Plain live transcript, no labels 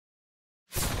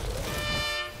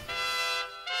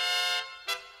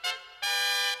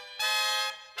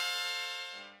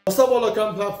What's up all the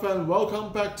Gunpla fans,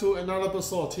 welcome back to another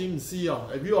episode of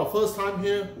TeamZeon. If you are first time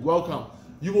here, welcome.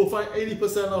 You will find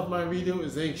 80% of my video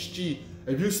is HG.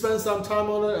 If you spend some time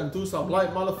on it and do some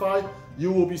light modify,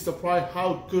 you will be surprised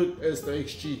how good is the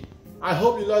HG. I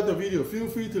hope you like the video. Feel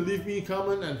free to leave me a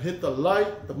comment and hit the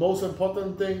like. The most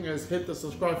important thing is hit the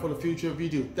subscribe for the future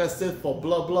video. That's it for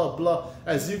blah blah blah.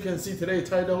 As you can see, today's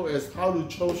title is how to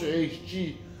choose your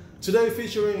HG. Today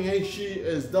featuring HG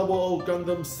is 00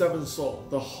 Gundam 7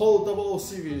 Sword. The whole 00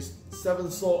 series,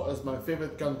 7 Sword is my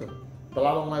favorite Gundam, but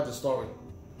I don't like the story.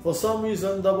 For some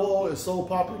reason, 00 is so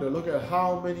popular. Look at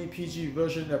how many PG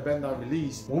versions that Bandai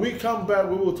released. When we come back,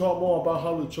 we will talk more about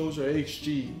how to choose your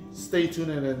HG. Stay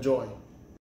tuned and enjoy.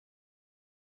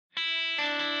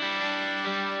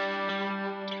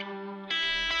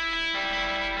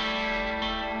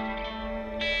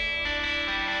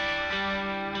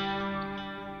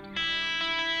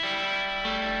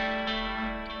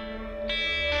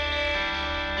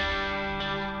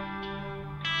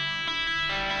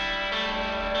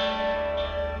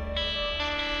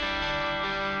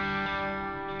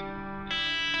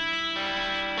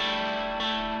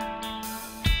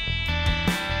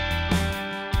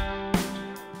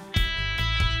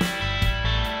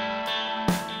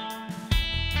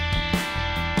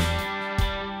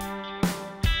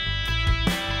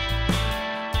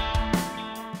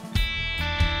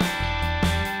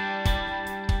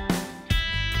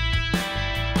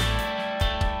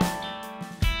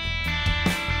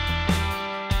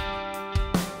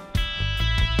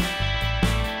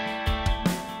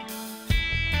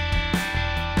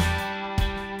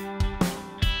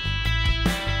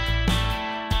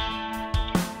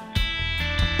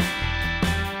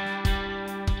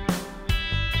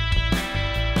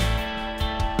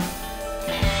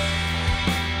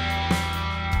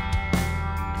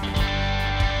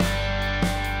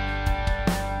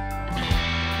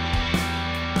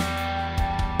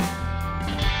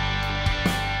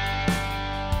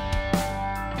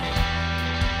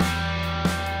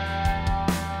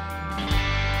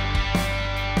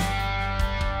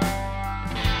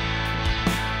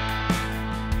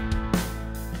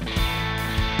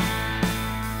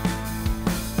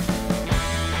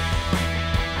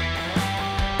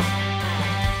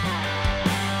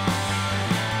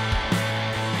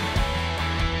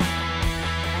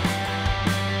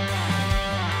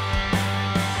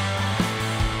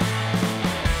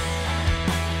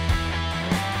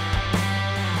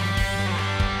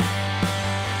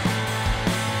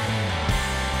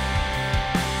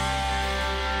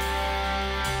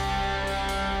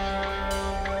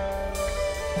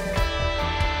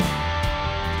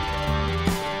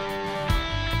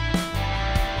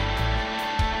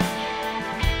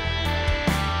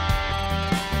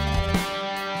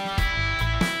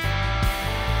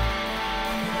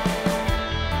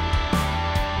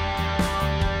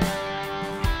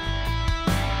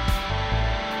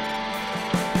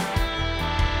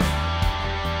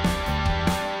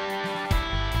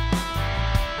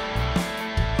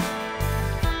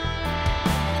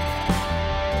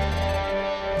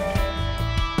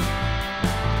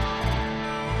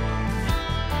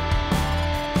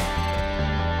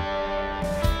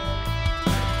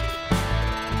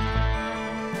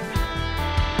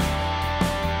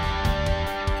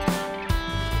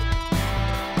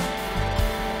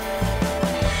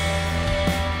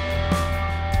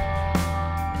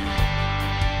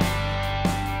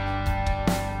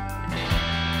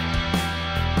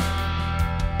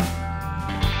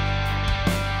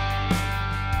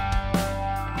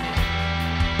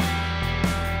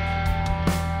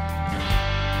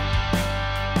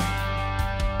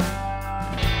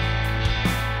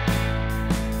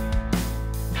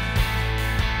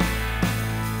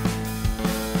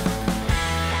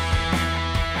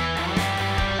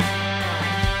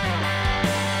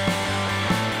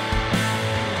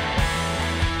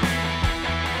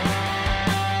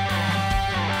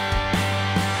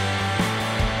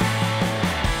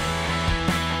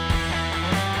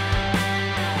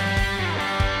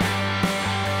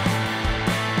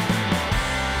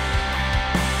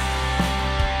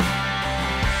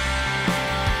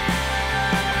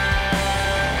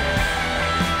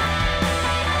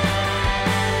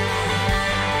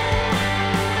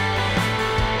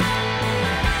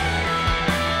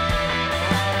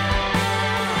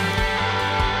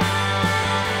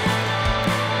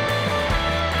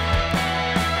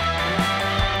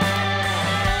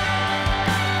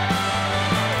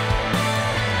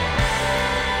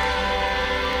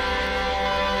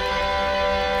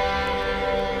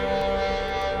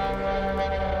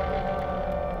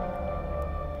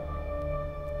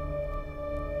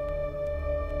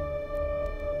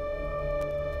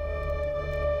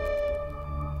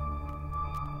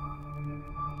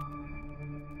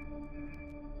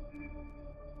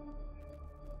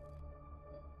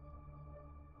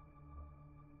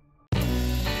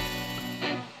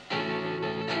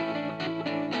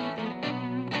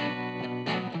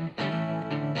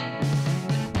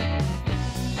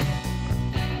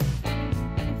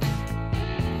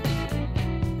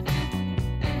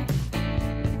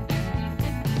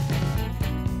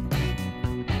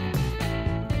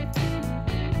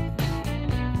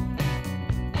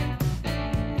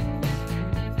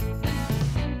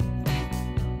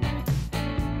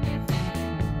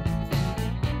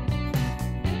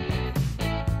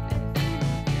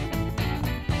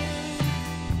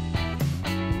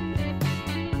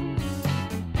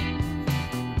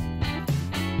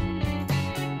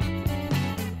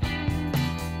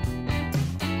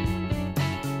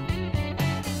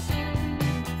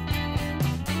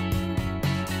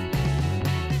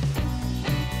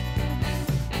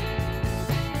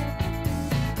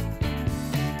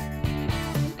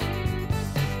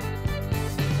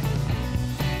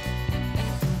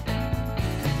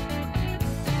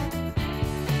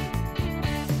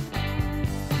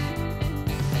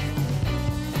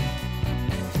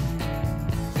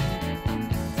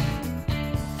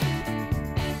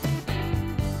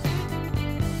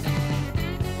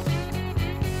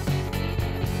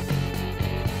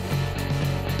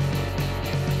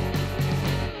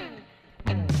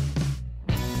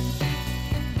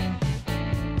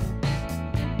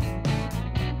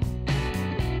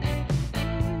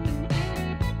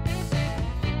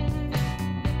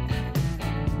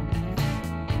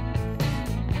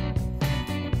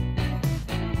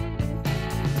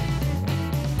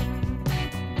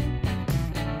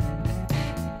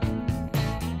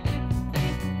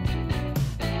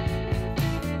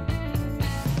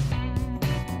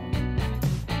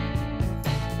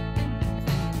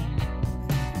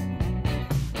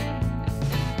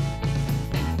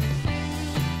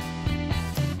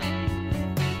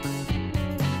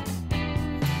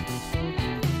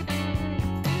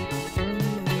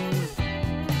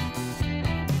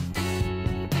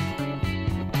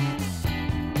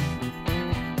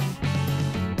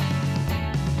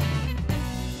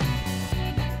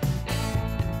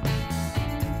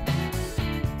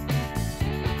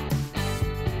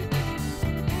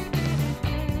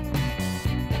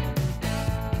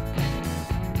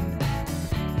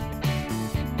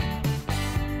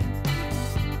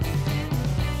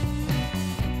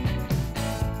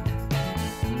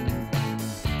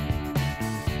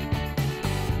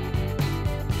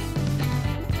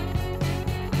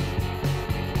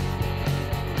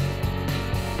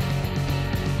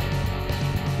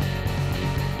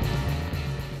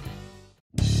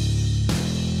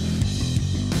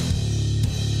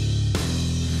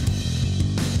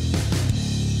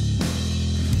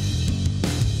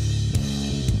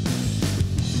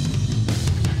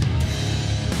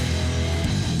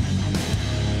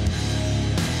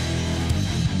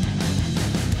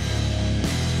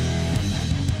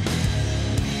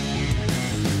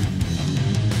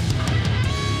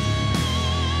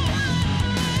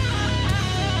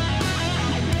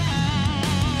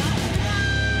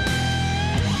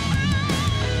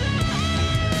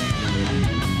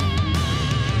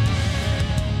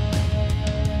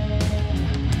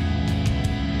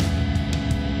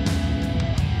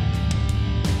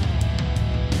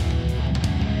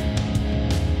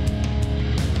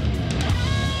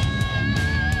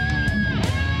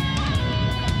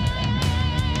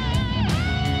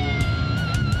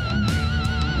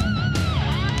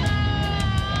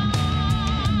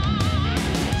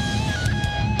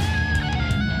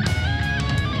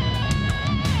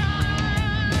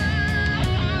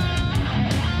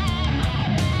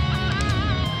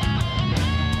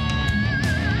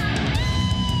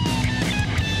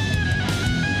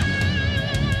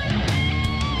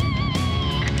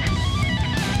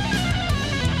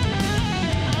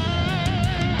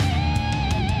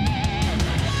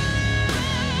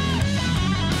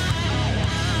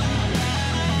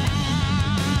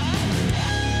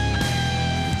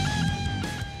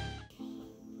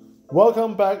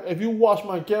 Welcome back. If you watch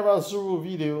my Gara Zuru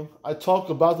video, I talk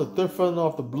about the difference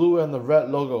of the blue and the red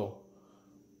logo.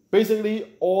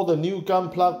 Basically, all the new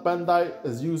Gunpla Bandai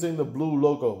is using the blue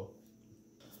logo.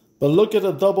 But look at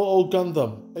the 00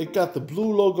 Gundam. It got the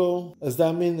blue logo. Does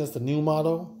that mean it's the new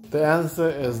model? The answer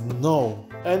is no.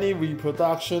 Any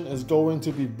reproduction is going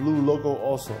to be blue logo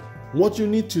also. What you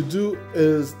need to do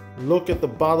is look at the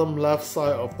bottom left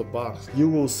side of the box. You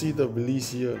will see the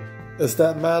release year. Does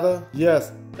that matter?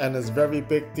 Yes, and it's very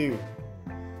big deal.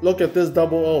 Look at this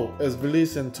 00. It's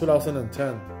released in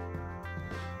 2010.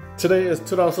 Today is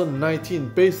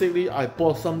 2019. Basically, I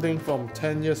bought something from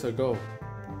 10 years ago.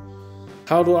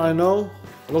 How do I know?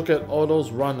 Look at all those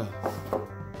runners.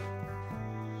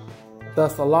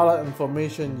 That's a lot of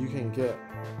information you can get.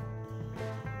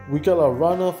 We got a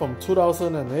runner from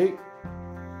 2008.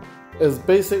 It's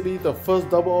basically the first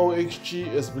 00HG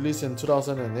is released in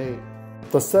 2008.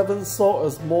 The 7 Sword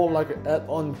is more like an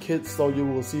add-on kit, so you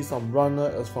will see some runner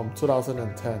is from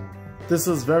 2010. This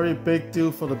is very big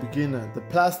deal for the beginner. The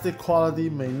plastic quality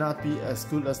may not be as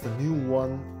good as the new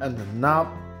one, and the knob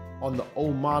on the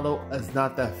old model is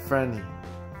not that friendly.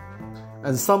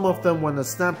 And some of them, when they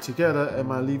snap together, it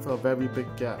might leave a very big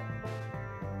gap.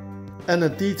 And the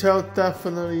detail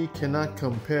definitely cannot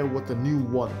compare with the new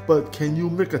one. But can you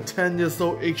make a 10 years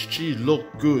old HG look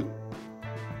good?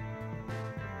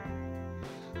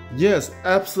 Yes,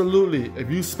 absolutely,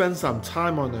 if you spend some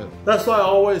time on it. That's why I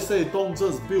always say, don't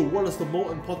just build. What is the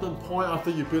most important point after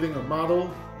you're building a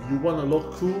model? You want to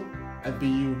look cool and be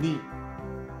unique.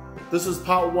 This is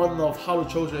part 1 of how to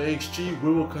choose your HG.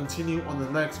 We will continue on the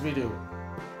next video.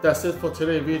 That's it for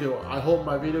today's video. I hope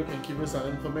my video can give you some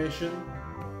information.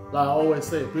 Like I always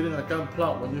say, building a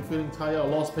Gunpla when you're feeling tired or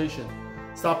lost patience,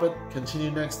 stop it,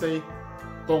 continue next day.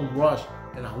 Don't rush.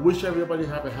 And I wish everybody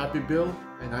have a happy build.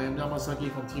 And I am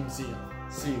Yamasaki from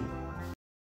TeamZeon. See you.